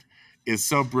scene is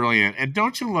so brilliant. And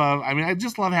don't you love, I mean, I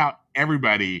just love how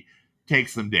everybody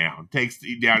takes down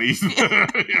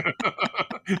Yzma.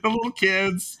 The little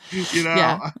kids,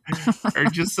 are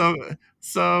just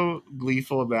so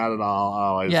gleeful about it all.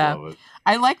 Oh, I just love it.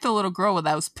 I like the little girl with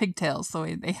those pigtails. The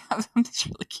way they have them, it's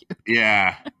really cute.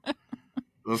 Yeah,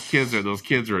 those kids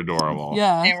are adorable.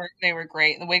 Yeah, they were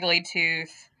great. The wiggly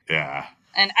tooth. Yeah,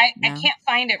 and I can't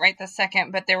find it right this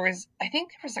second, but I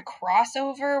think there was a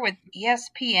crossover with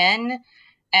ESPN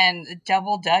and the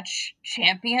Double Dutch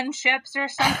Championships or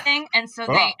something, and so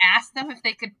they asked them if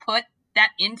they could put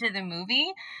that into the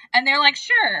movie? And they're like,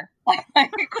 sure. Like,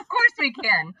 of course we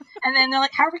can. And then they're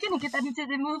like, how are we going to get that into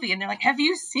the movie? And they're like, have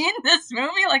you seen this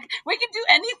movie? Like, we can do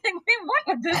anything we want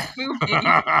with this movie.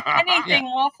 Anything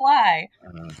will fly.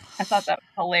 I thought that was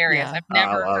hilarious. Yeah. I've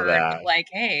never heard that. of like,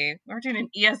 hey, we're doing an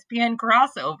ESPN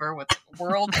crossover with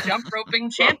World Jump Roping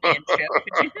Championship.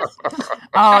 Could you just...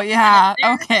 Oh, yeah.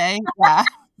 Okay. Yeah.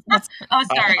 Oh,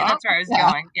 sorry. That's where I was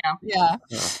going. Yeah. Yeah.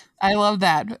 I love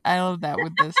that.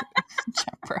 With this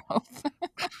jump rope.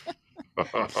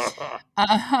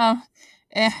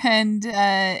 And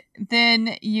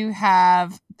then you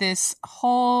have this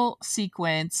whole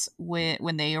sequence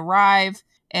when they arrive,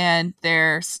 and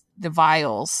there's the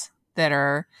vials that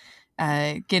are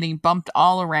getting bumped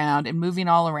all around and moving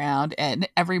all around, and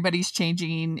everybody's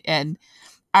changing. And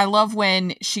I love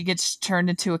when she gets turned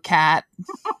into a cat.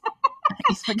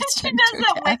 She does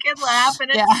that wicked laugh,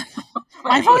 and it's so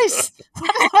my voice.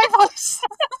 My voice.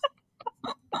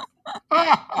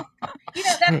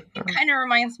 That kind of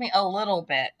reminds me a little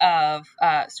bit of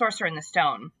Sorcerer in the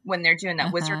Stone when they're doing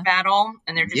that wizard battle,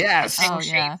 and they're just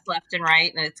shapes left and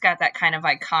right, and it's got that kind of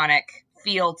iconic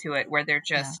feel to it where they're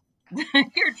just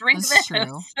here, drink this.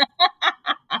 True.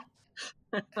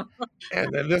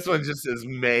 And then this one just is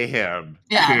mayhem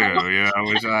too,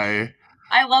 which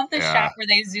I love the shot where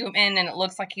they zoom in and it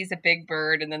looks like he's a big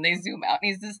bird, and then they zoom out and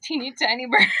he's this teeny tiny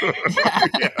bird.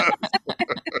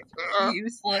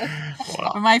 Useless.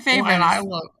 Well, my favorite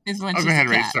is when she's go ahead, a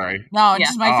cat. Ray, sorry. No,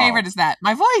 just my favorite is that.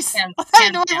 My voice. I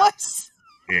know my voice.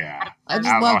 Yeah. I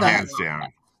just love that. Hands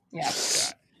down. Yeah.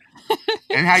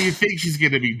 And how you think she's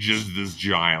going to be just this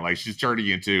giant. Like, she's turning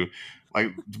into,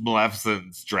 like,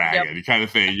 Maleficent's dragon kind of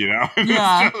thing,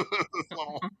 Yeah.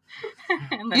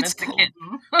 And then it's a kitten.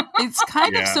 It's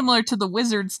kind of similar to the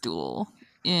Wizard's Duel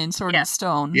in Sword and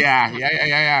Stone.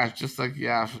 Yeah. Just like,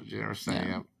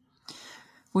 saying,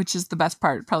 which is the best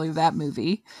part probably of that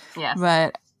movie. Yeah.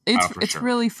 But it's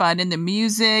really fun, and the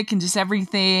music and just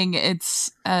everything.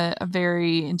 It's a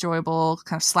very enjoyable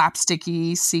kind of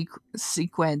slapsticky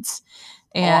sequence.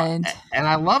 And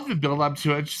I love the build up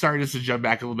to it. Sorry, just to jump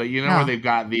back a little bit. Where they've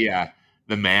got the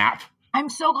map. I'm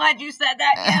so glad you said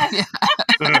that. Yes.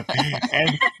 And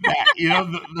that,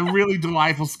 the really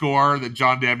delightful score that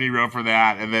John Debney wrote for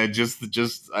that, and then just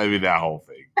that whole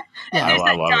thing. And there's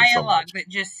that dialogue that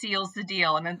just seals the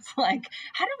deal, and it's like,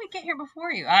 how did we get here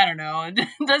before you? I don't know. It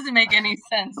doesn't make any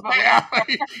sense. But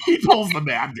he pulls the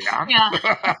map down. Yeah.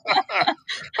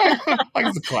 Like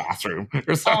it's a classroom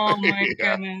or something. Oh my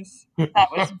goodness. That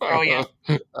was brilliant.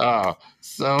 Oh,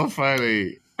 so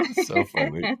funny. So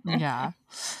funny. Yeah.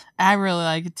 I really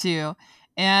like it too.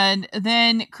 And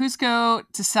then Cusco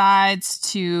decides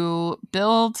to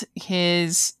build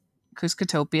his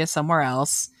Cuscotopia somewhere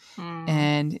else.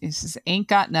 And he says, ain't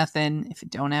got nothing if you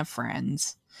don't have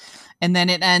friends. And then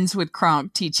it ends with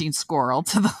Kronk teaching Squirrel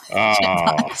to the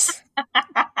chipmunks.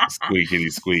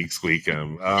 Squeakity squeak, squeak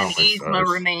him. Oh, and Yzma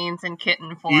remains in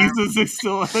kitten form. Yzma's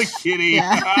still a kitty.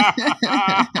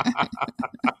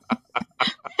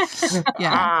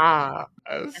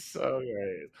 That's so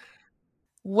great.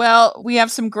 Well, we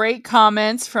have some great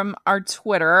comments from our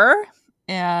Twitter.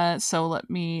 So let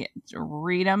me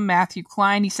read them. Matthew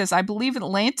Klein, he says, I believe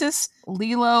Atlantis,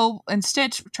 Lilo and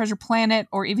Stitch, Treasure Planet,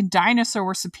 or even Dinosaur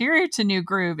were superior to New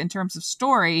Groove in terms of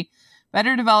story,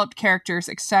 better developed characters,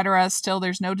 etc. Still,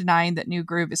 there's no denying that New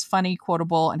Groove is funny,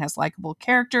 quotable, and has likable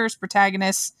characters,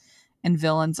 protagonists, and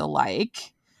villains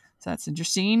alike. So that's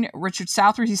interesting. Richard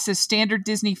Southworth, he says, standard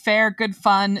Disney fare, good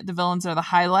fun. The villains are the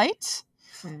highlight.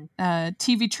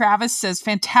 TV Travis says,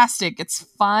 fantastic. It's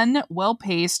fun,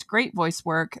 well-paced, great voice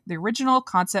work. The original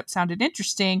concept sounded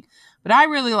interesting, but I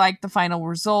really liked the final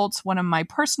results. One of my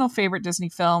personal favorite Disney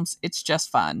films. It's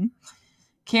just fun.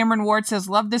 Cameron Ward says,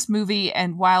 love this movie,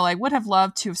 and while I would have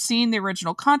loved to have seen the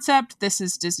original concept, this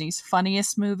is Disney's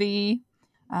funniest movie.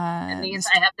 And these,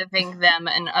 I have to thank them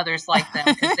and others like them,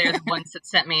 because they're the ones that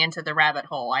sent me into the rabbit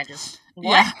hole. I just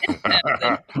went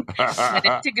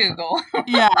into Google.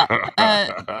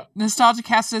 Nostalgia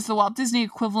Cast is the Walt Disney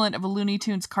equivalent of a Looney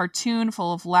Tunes cartoon,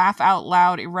 full of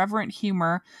laugh-out-loud, irreverent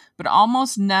humor, but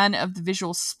almost none of the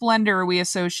visual splendor we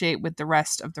associate with the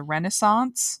rest of the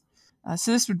Renaissance.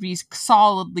 So this would be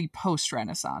solidly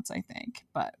post-Renaissance, I think,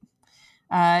 but...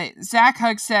 Zach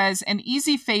Hugg says, an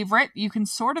easy favorite. You can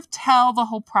sort of tell the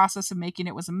whole process of making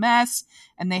it was a mess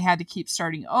and they had to keep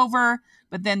starting over,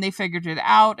 but then they figured it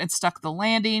out and stuck the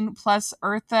landing. Plus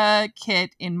Eartha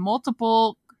Kitt in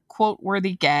multiple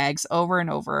quote-worthy gags over and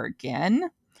over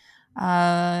again.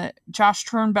 Josh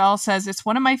Turnbell says, it's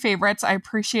one of my favorites. I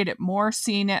appreciate it more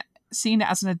seeing it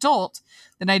as an adult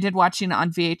than I did watching it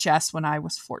on VHS when I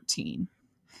was 14.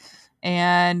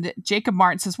 And Jacob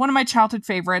Martin says, one of my childhood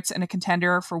favorites and a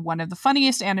contender for one of the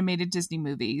funniest animated Disney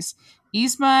movies.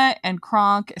 Yzma and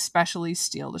Kronk especially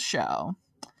steal the show.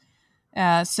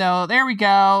 So there we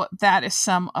go. That is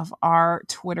some of our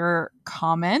Twitter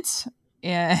comments.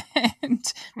 And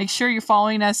make sure you're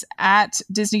following us at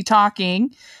Disney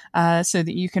Talking so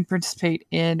that you can participate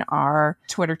in our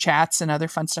Twitter chats and other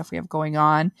fun stuff we have going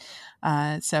on.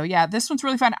 So yeah, this one's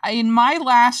really fun. In my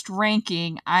last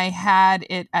ranking, I had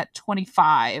it at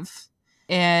 25,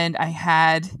 and I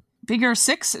had Big Hero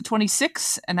 6 at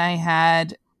 26, and I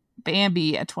had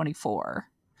Bambi at 24.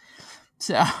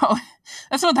 So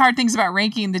that's one of the hard things about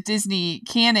ranking the Disney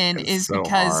canon is so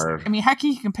because, hard. I mean, how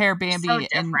can you compare Bambi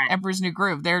and Emperor's New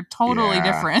Groove? They're totally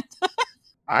different.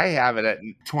 I have it at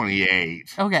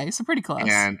 28. Okay, so pretty close.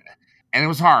 And it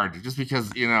was hard just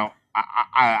because, you know,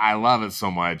 I love it so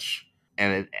much.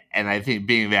 And I think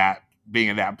being at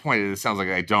that point, it sounds like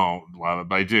I don't love it,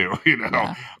 but I do. You know,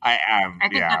 Yeah. I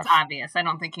think that's obvious. I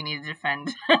don't think you need to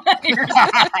defend yourself.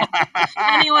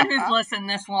 Anyone who's listened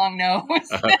this long knows.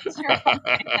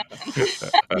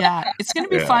 Yeah, it's going to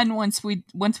be fun once we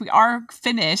are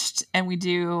finished and we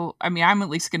do. I mean, I'm at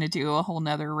least going to do a whole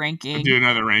nother ranking. Do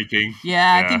another ranking.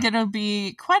 Yeah, I think it'll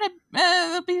be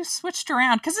it'll be switched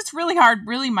around because it's really hard.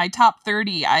 Really, my top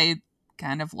 30, I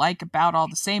kind of like about all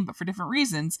the same, but for different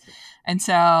reasons, and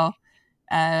so.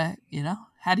 You know,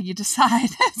 how do you decide?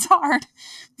 It's hard.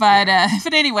 But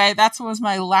anyway, that was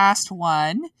my last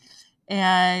one.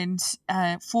 And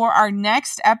for our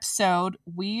next episode,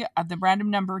 the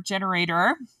random number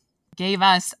generator gave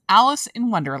us Alice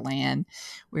in Wonderland.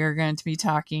 We're going to be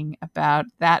talking about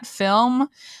that film.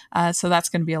 So that's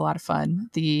going to be a lot of fun.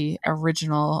 The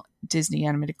original Disney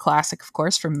animated classic, of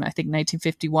course, from I think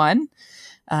 1951.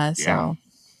 So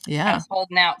yeah, I was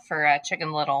holding out for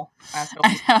Chicken Little.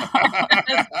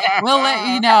 We'll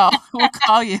let you know. We'll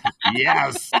call you.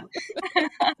 Yes. I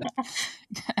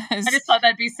just thought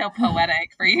that'd be so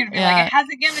poetic for you to be like, it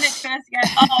hasn't given it to us yet.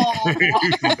 Oh,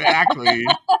 exactly.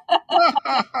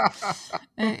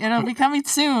 It'll be coming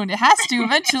soon. It has to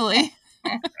eventually.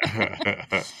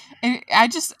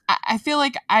 I feel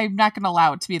like I'm not going to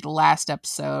allow it to be the last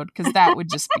episode because that would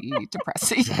just be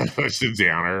depressing. It's a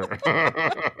downer.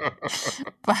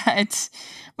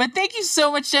 But thank you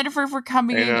so much, Jennifer, for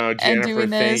coming Jennifer, and doing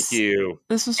this. Thank you.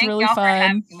 This was thank really y'all fun. For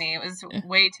having me. It was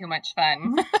way too much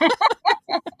fun.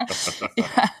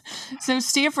 Yeah. So,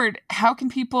 Stanford, how can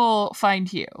people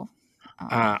find you?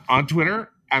 On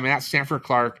Twitter, I'm at Stanford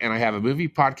Clark, and I have a movie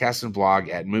podcast and blog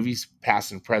at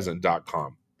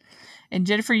moviespastandpresent.com. And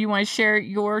Jennifer, you want to share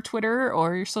your Twitter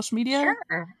or your social media?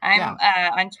 Sure. I'm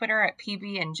on Twitter at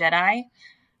PB and Jedi,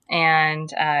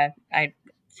 and I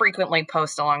frequently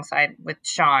post alongside with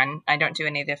Sean. I don't do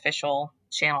any of the official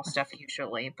channel stuff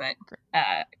usually, but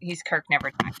he's Kirk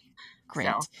Never Die. Great.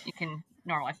 So you can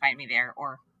normally find me there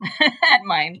or at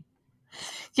mine.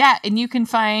 Yeah, and you can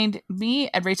find me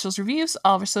at Rachel's Reviews,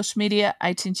 all of our social media,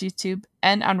 iTunes, YouTube,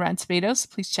 and on Rotten Tomatoes.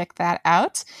 Please check that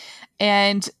out.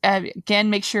 And again,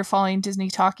 make sure you're following Disney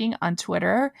Talking on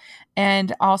Twitter.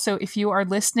 And also, if you are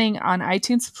listening on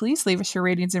iTunes, please leave us your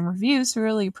ratings and reviews. We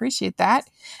really appreciate that.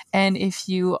 And if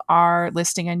you are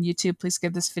listening on YouTube, please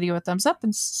give this video a thumbs up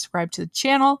and subscribe to the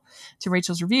channel, to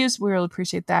Rachel's Reviews. We really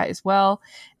appreciate that as well.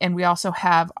 And we also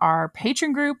have our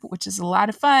Patreon group, which is a lot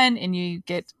of fun, and you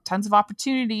get tons of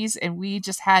opportunities. And we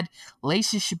just had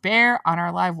Lacey Chabert on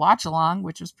our live watch along,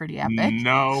 which was pretty epic.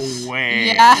 No way.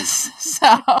 Yes.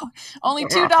 So only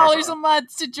 $2 a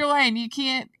month to join. You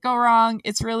can't go wrong.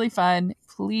 It's really fun.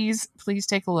 Please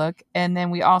take a look. And then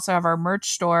we also have our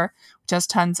merch store, which has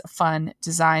tons of fun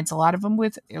designs, a lot of them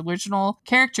with original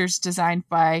characters designed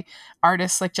by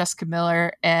artists like Jessica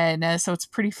Miller. And so it's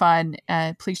pretty fun.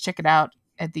 Please check it out.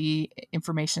 The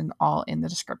information all in the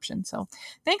description. So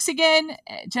thanks again,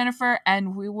 Jennifer,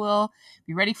 and we will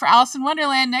be ready for Alice in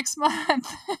Wonderland next month.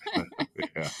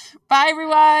 Yeah. Bye,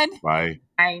 everyone. Bye.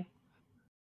 Bye.